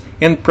effectiveness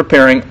in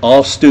preparing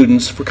all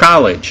students for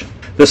college.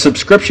 The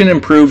subscription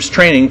improves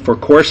training for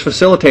course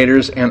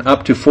facilitators, and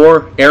up to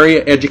 4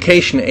 Area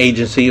Education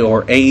Agency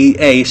or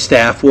AEA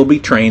staff will be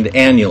trained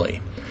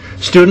annually.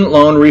 Student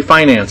loan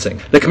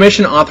refinancing. The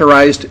Commission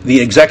authorized the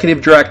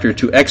Executive Director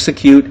to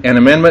execute an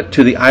amendment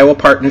to the Iowa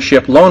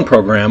Partnership Loan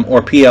Program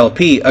or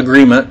PLP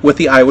agreement with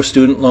the Iowa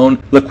Student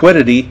Loan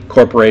Liquidity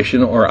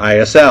Corporation or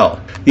ISL.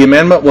 The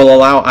amendment will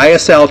allow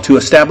ISL to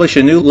establish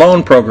a new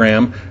loan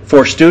program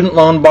for student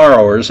loan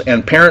borrowers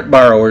and parent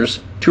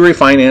borrowers to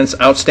refinance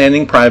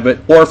outstanding private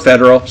or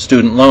federal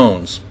student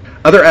loans.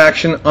 Other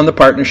action on the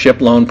partnership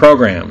loan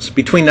programs.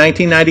 Between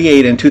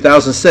 1998 and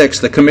 2006,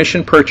 the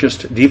Commission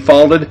purchased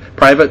defaulted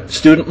private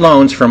student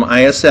loans from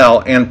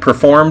ISL and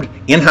performed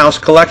in-house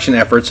collection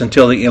efforts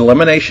until the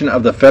elimination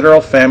of the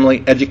Federal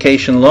Family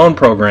Education Loan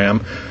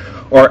Program,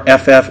 or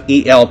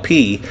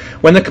FFELP,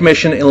 when the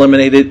Commission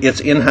eliminated its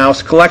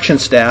in-house collection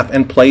staff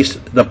and placed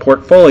the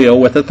portfolio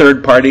with a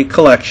third-party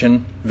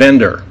collection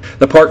vendor.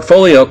 The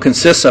portfolio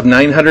consists of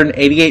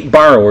 988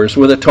 borrowers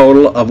with a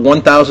total of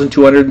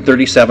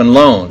 1,237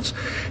 loans.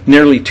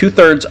 Nearly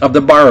 2/3 of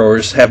the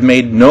borrowers have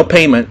made no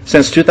payment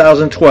since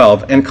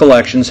 2012 and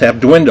collections have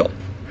dwindled.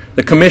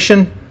 The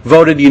Commission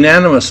voted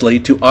unanimously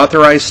to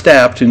authorize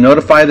staff to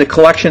notify the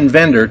collection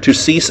vendor to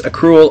cease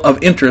accrual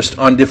of interest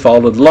on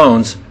defaulted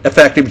loans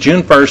effective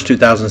June 1,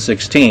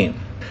 2016.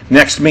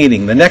 Next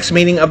meeting. The next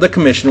meeting of the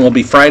Commission will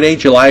be Friday,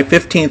 July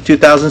 15,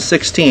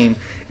 2016,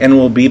 and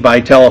will be by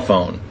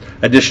telephone.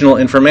 Additional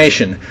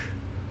information.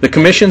 The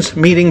Commission's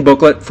meeting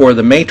booklet for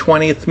the May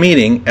 20th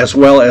meeting, as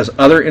well as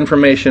other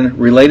information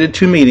related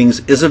to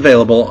meetings, is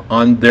available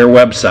on their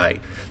website.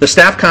 The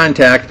staff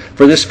contact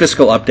for this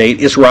fiscal update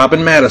is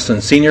Robin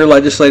Madison, Senior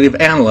Legislative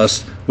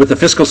Analyst with the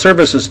Fiscal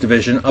Services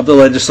Division of the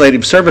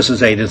Legislative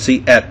Services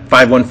Agency at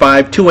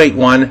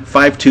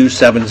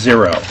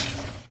 515-281-5270.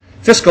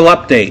 Fiscal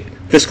update.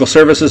 Fiscal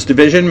Services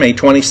Division, May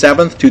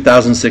 27,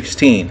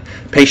 2016.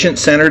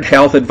 Patient-Centered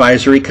Health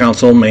Advisory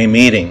Council May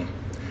meeting.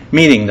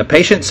 The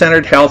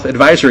Patient-Centered Health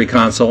Advisory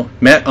Council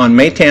met on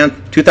May 10,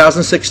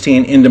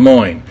 2016 in Des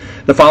Moines.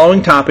 The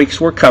following topics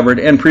were covered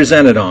and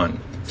presented on: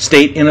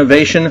 State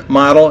Innovation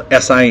Model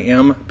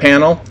SIM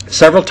panel.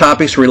 Several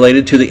topics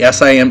related to the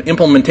SIM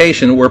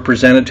implementation were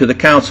presented to the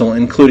Council,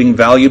 including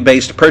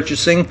value-based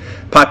purchasing,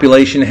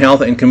 population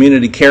health and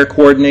community care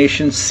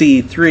coordination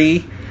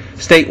C3,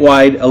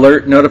 statewide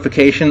alert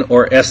notification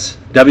or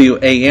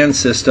SWAN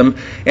system,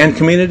 and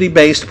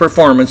community-based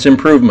performance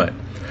improvement.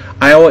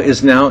 Iowa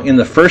is now in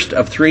the first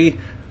of 3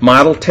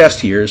 model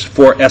test years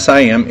for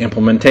SIM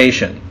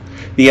implementation.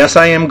 The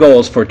SIM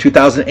goals for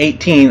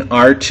 2018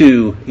 are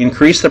to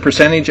increase the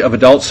percentage of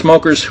adult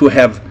smokers who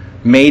have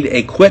made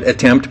a quit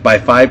attempt by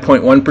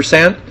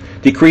 5.1%,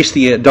 decrease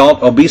the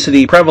adult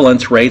obesity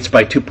prevalence rates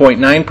by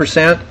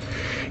 2.9%,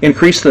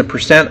 increase the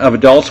percent of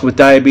adults with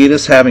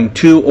diabetes having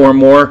 2 or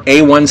more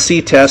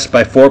A1C tests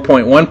by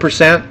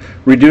 4.1%,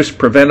 reduce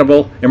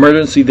preventable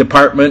emergency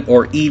department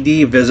or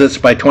ED visits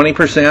by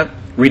 20%,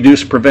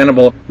 reduce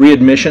preventable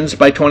readmissions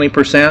by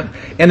 20%,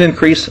 and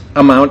increase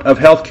amount of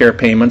health care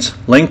payments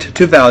linked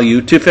to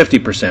value to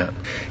 50%.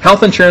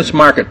 Health insurance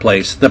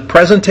marketplace. The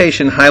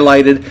presentation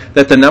highlighted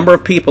that the number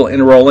of people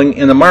enrolling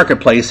in the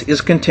marketplace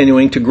is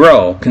continuing to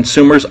grow.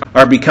 Consumers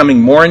are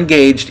becoming more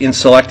engaged in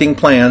selecting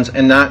plans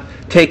and not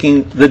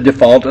taking the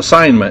default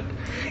assignment.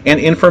 And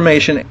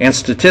information and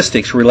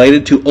statistics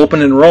related to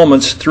open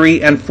enrollments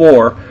 3 and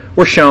 4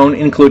 were shown,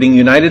 including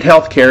United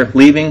Healthcare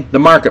leaving the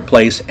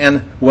marketplace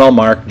and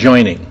Wellmark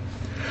joining.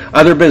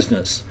 Other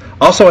business.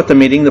 Also at the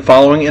meeting, the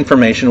following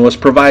information was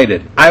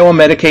provided. Iowa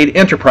Medicaid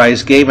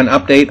Enterprise gave an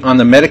update on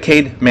the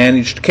Medicaid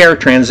managed care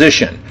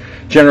transition.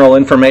 General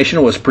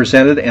information was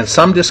presented and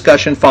some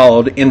discussion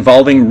followed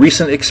involving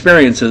recent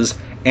experiences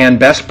and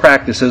best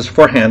practices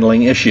for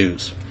handling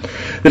issues.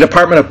 The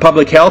Department of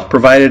Public Health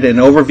provided an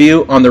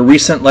overview on the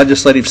recent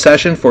legislative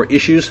session for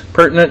issues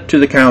pertinent to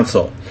the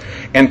Council,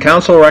 and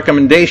Council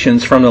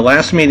recommendations from the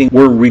last meeting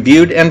were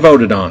reviewed and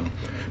voted on.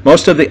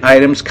 Most of the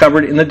items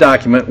covered in the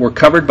document were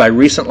covered by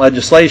recent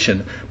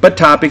legislation, but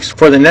topics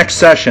for the next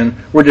session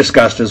were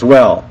discussed as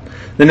well.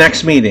 The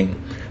next meeting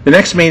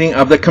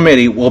of the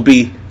committee will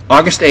be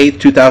August 8,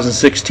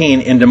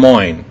 2016 in Des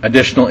Moines.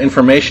 Additional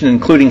information,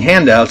 including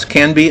handouts,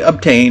 can be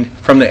obtained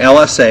from the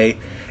LSA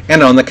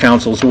and on the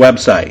Council's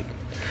website.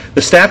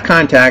 The staff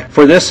contact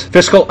for this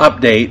fiscal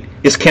update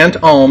is Kent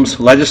Ohms,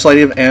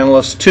 Legislative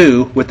Analyst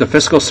 2 with the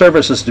Fiscal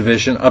Services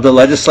Division of the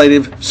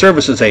Legislative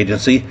Services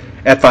Agency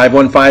at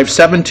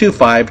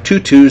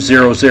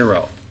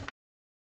 515-725-2200.